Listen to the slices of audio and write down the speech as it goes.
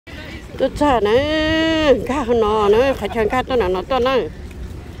tôi chờ này cá nó phải chọn cá tôi nó tôi này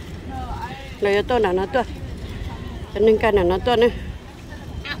lấy tôi nó tôi cho nên cá nó tôi này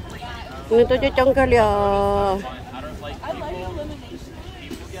nên tôi cho trong cái liều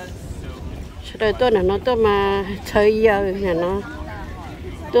rồi tôi nó tôi mà chơi giờ nhà nó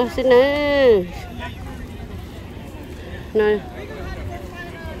tôi xin này này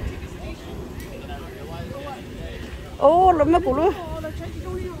ô là mất củ luôn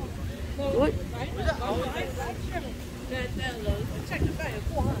ui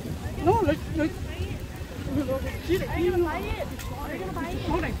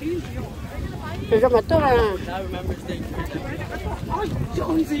rồi ra mà tôi mà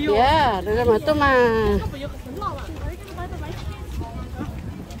yeah rồi ra mà tôi mà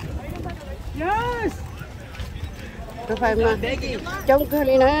Yes. tôi phải mà trông cơ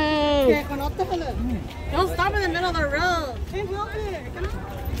đi nè. Don't stop in the middle of the road. Hey, Wilkie, can I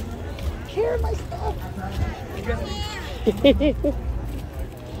carry my stuff?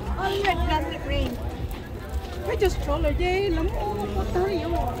 Oh, you got plastic ring. I just told her, yeah, lắm có tới vậy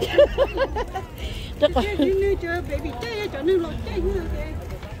mà. Chắc là Chứ chơi baby chơi cho nên lo chơi như thế.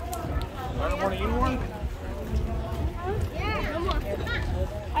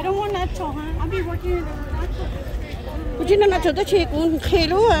 I don't want natural, huh? I'll be working in the natural. cô chỉ nó cho tôi chỉ cũng khi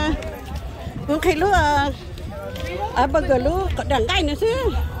lúa cũng khi lúa à bây giờ lúa có đằng gai nữa chứ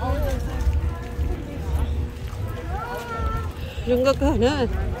dùng cái cửa nữa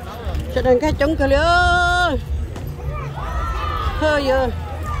cho đằng gai chống cửa nữa hơi giờ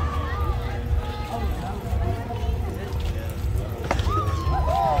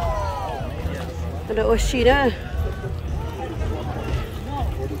ada oxy đó.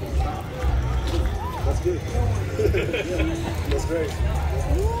 That's good. That's great.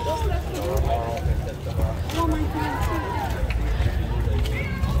 Oh my God.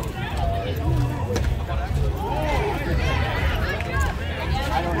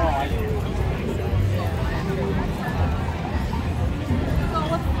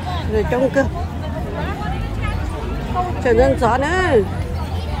 Rồi trong cơ cho nên gió nữa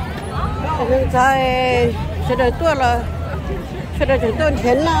cho nên gió cho đời tôi là cho đời chúng tôi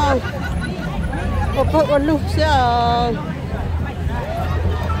thấy là có phải có lúc sẽ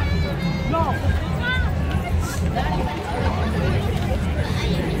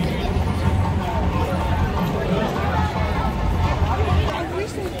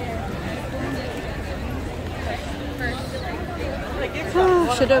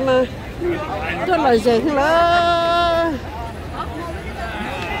sẽ đây mà tôi là gì là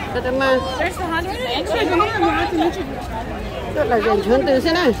đây mà tôi là gì chuyến từ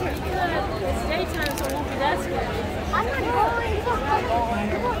thế này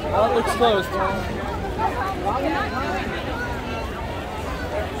Oh, it looks closed.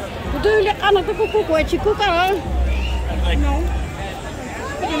 tôi lấy ăn tôi cũng quay chỉ cũng cả No.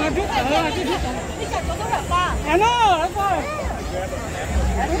 Cái nó rút ở cái rút. I know, that's why.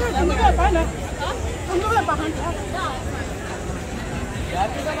 Không có phải nữa. Không có phải hành.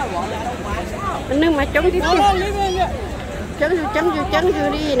 nhưng mà chống đi chống vô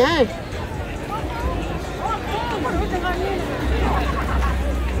đi nè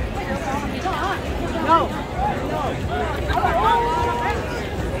No.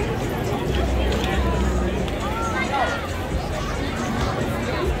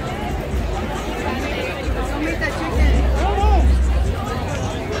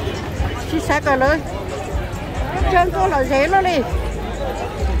 chỉ xác rồiเลยchân cô là dễ nó đi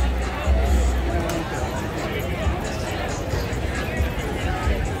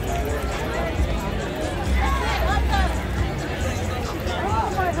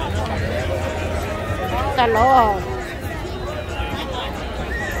ta lo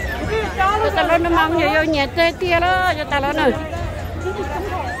nó mang nhiều nhẹ tê tia đó cho ta lo nữa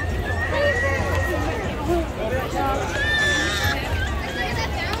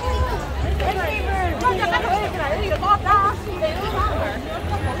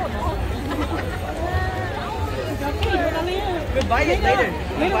We'll buy it later.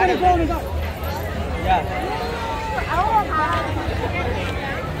 We'll buy it later. Yeah.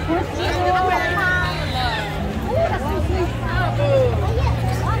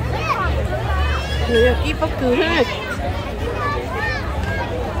 Người kia bất cứ ha.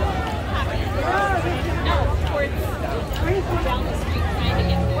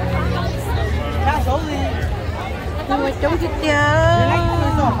 That's only. Nhưng mà chống thịt tia.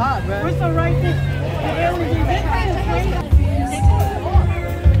 Where's the right thing?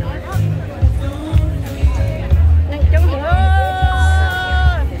 Nâng chống thịt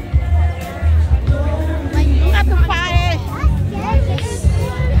ơi. Mày ngắt tụi phai.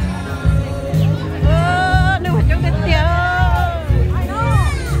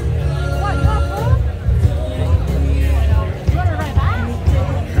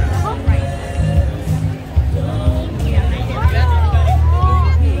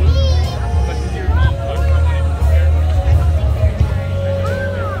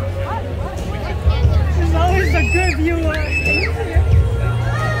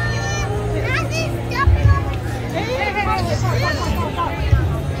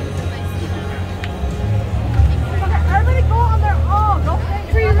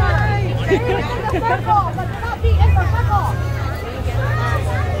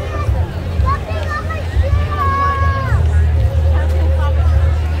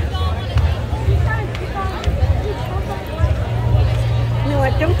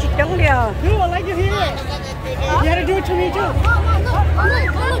 to meet you. Mom, look, right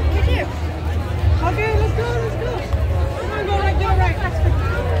here. Okay, let's go. Come on, go right, go right.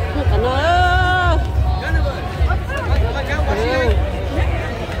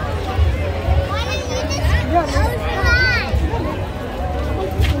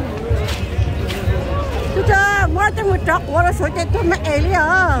 Chú cho mua cho một trọc qua là số chạy tôi mẹ ấy đi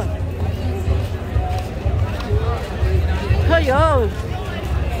à. Thôi rồi.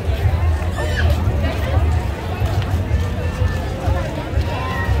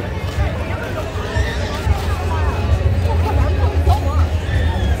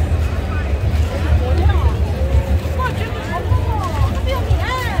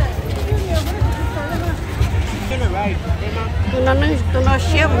 Tụi nó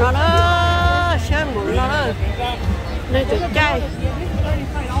xếp nó đó, xếp mũi nó đó, nên tụi chay,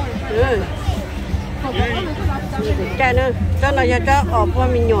 chay nữa, cho nó cho ốp qua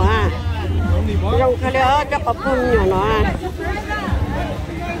mình nhỏ à, dùng cái đó cho ốp qua mình nhỏ nó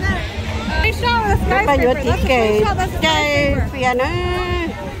à, cái bao nhiêu tí kề chay phiền nữa,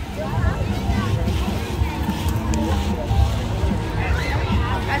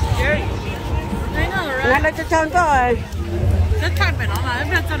 này là cho chân coi.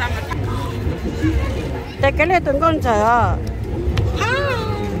 Tại cái này tụi con sợ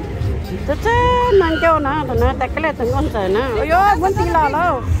thế chứ mang cho nó tụi nó tại cái này tụi con sợ nó ôi dồi muốn tí lò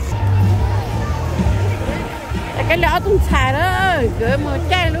đâu tại cái lỡ tụi xài đó cứ mua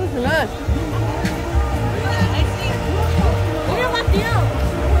chai luôn tụi nó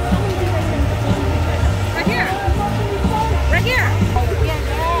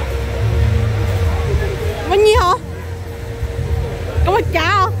bao nhiêu có một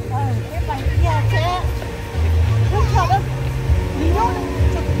chả không?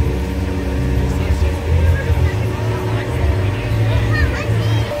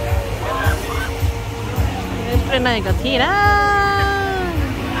 Cái này có thi đó.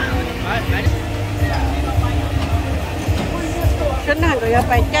 Cái này có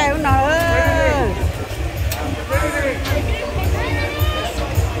phải chơi nó.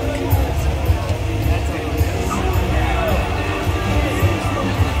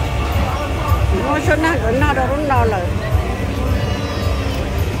 Số nào của nó đâu cũng no rồi.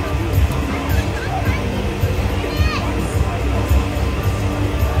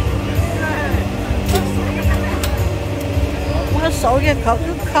 Nó số cái khẩu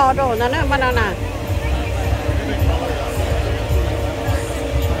cứ kho đồ nó mà nó nè.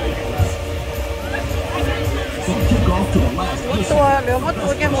 Tua nếu mà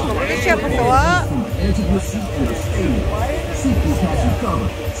tua cho một cái xe một tua.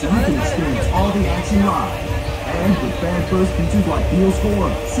 So you can experience all the action live. And with fan first features like Deal Score,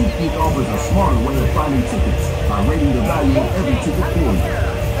 SeatGeek offers a smarter way of finding tickets by rating the value of every ticket for you.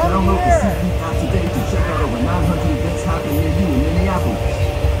 Download the SeatGeek app today to check out over 900 events happening near you in Minneapolis.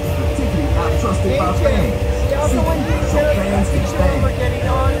 The ticketing app trusted by fans. SeatGeek, so fans can stand.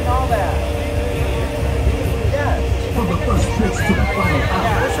 For the first pitch to the final out,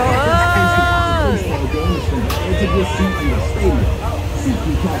 baseball game is from the edge of your seat in the stadium.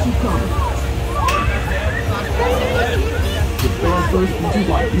 SeatGeek has you covered. With fan first features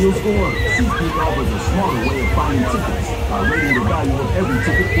like Deal Score, SeatGeek offers a smarter way of finding tickets by rating the value of every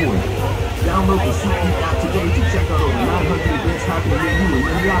ticket for you. Download the SeatGeek app today to check out over 900 events happening near you in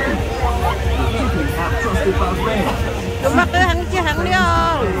Minneapolis. The ticketing app trusted by fans. Tụi mắc cái hắn chứ hắn đi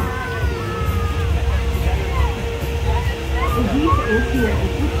không? These is here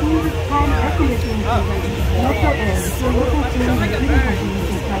existing time air conditioning program. Metro Air is your local chain and heating company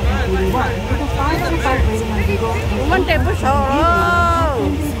since 1981 with a 5.5 rating on Google and Mình tìm bữa sổ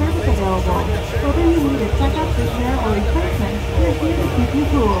changing service available. So when you need a checkup, repair, or replacement, we're here to keep you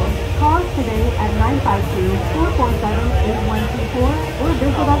cool. Call us today at 952-447-8124 or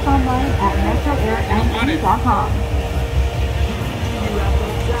visit us online at metroairnc.com.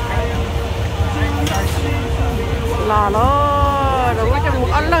 lò đó rồi có cho một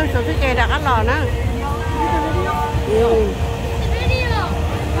ăn lên rồi cái chè đặt ăn lò nữa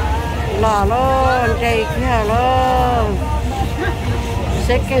lò luôn chè kia luôn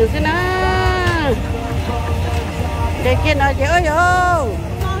sẽ kiểu thế nào chè kia nó chè ơi vô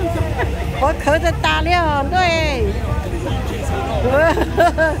có khởi ra ta liền thôi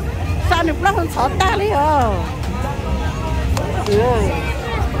sao được lắm sợ ta liền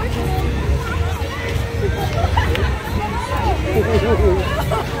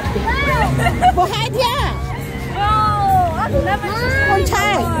Bộ hai thia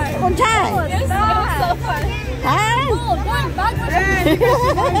con trai hả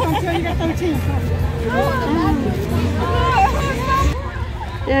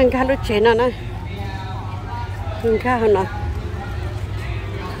anh khá lúc chế nào này Hương cao hơn nè.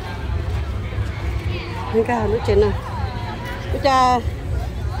 Hương cao nó trên nè. Bố cha.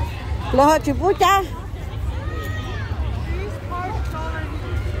 Lo chị bố cha.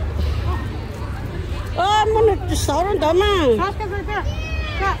 Muốn được 6 lần đó mà. Sausage right there.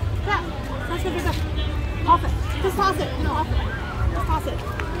 That. Sausage right there. Off it. Just toss it. No, off it. Just toss it.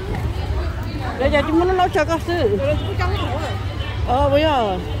 Bây giờ chúng muốn nấu cho các sư. Bây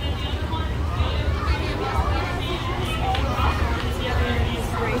giờ.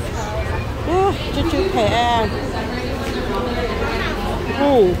 Chú khỏe.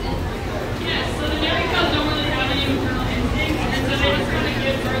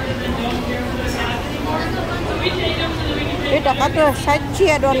 Cái đó có tôi sẽ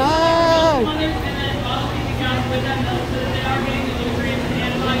chia đồ nữa.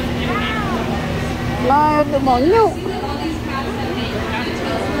 Nó tự bỏ nhau.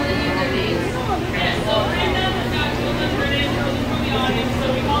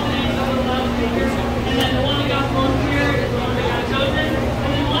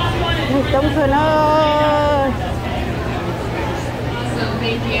 Trong thời nó.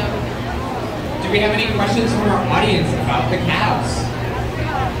 Do we have any questions from our audience about the calves?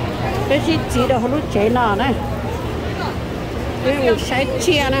 Cái chỉ đồ lúc chế nào này. Cái mình sẽ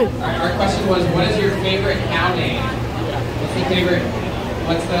chia này. Our question was, what is your favorite cow name?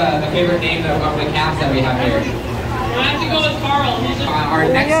 What's the favorite name of the calves that we have here? I have to go with Carl. Our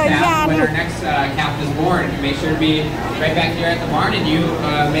next calf, when our next calf is born, make sure to be right back here at the barn, and you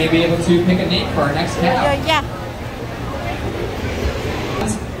may be able to pick a name for our next calf. Yeah.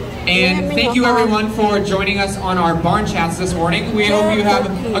 And thank you everyone for joining us on our barn chats this morning. We hope you have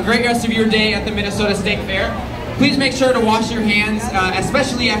a great rest of your day at the Minnesota State Fair. Please make sure to wash your hands,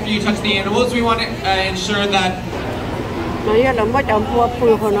 especially after you touch the animals. We want to ensure that.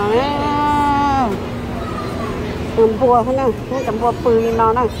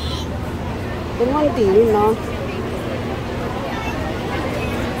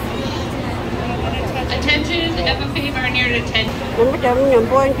 Attention, FFA are near attention. Mình bây giờ nhận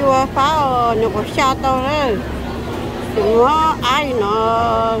buôn chua phá nhập vào xa tao đấy. Đừng có ai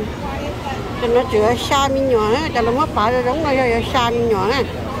nó cho nó chữa xa mình nhỏ ấy, cho nó mất phải rồi giống nó xa mình nhỏ này.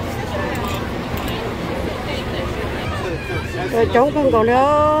 Rồi chống con cậu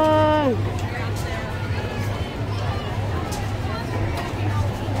nữa.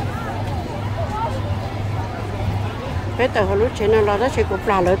 Cái tờ hồi lúc trên nó là sẽ cục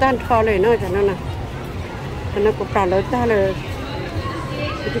là lỡ tan kho này nữa cho nó nè. Nó cục là lỡ ta là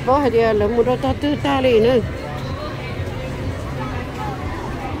chỉ có hay là lỡ một đôi ta tư ta đi nữa.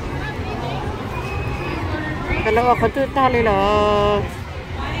 Cái nó có tư ta đi là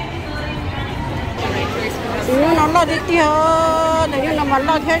nó lo đi tiêu, tự nhiên nó mà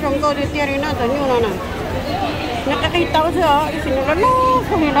lo thế trong cô đi tiêu đi nó tự nhiên nó nè. Nó cái tao thôi, thì nó lo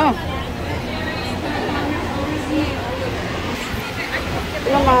không gì đâu.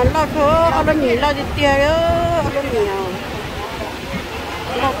 Nó mà lo số ở đó nhìn lo đi tiêu đó, ở đó nhìn nào.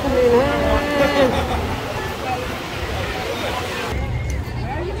 Lo không gì nữa.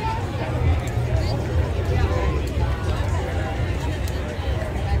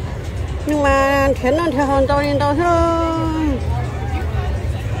 Nhưng mà thế nó theo hòn tao lên tao thôi.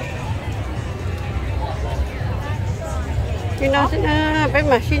 Thì nó sẽ phải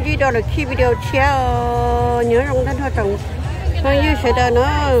mà xin đi đâu là khi video chéo nhớ trong thân thôi chồng. Thôi như sẽ đợi nữa.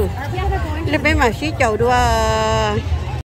 Lên bên mà xí chầu đua.